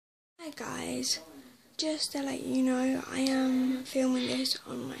Hi guys, just to let you know, I am filming this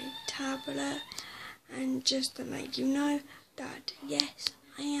on my tablet, and just to let you know that yes,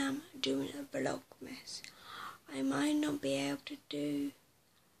 I am doing a vlogmas. I might not be able to do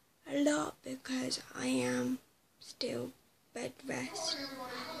a lot because I am still bed rest,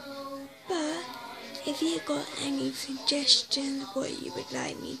 but if you got any suggestions what you would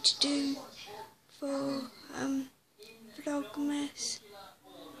like me to do for vlogmas,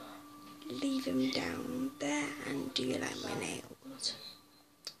 leave them down there. And do you like my nails?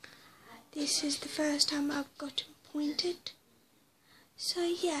 This is the first time I've got them pointed. So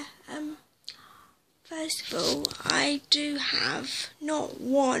yeah, first of all, I do have not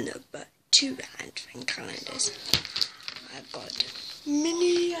one but two advent calendars. I've got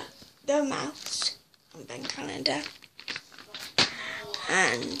Minnie the Mouse advent calendar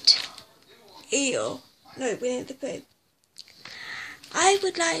and Winnie the Pooh. I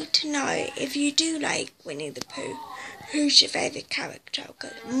would like to know, if you do like Winnie the Pooh, who's your favourite character?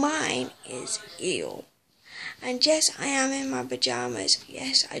 Because mine is Eel. And yes, I am in my pyjamas.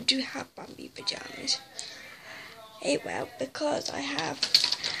 Yes, I do have Bambi pyjamas. Well, because I have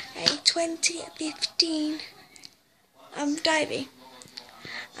a 2015 diary,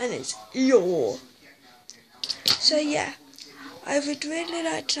 and it's Eel. So yeah, I would really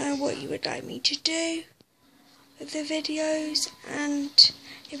like to know what you would like me to do with the videos, and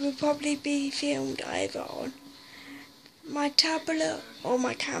it will probably be filmed either on my tablet or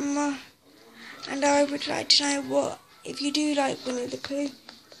my camera. And I would like to know what, if you do like Winnie the Pooh,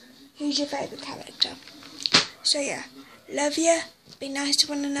 who's your favourite character? So yeah, love you, be nice to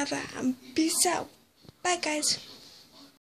one another, and peace out. Bye guys.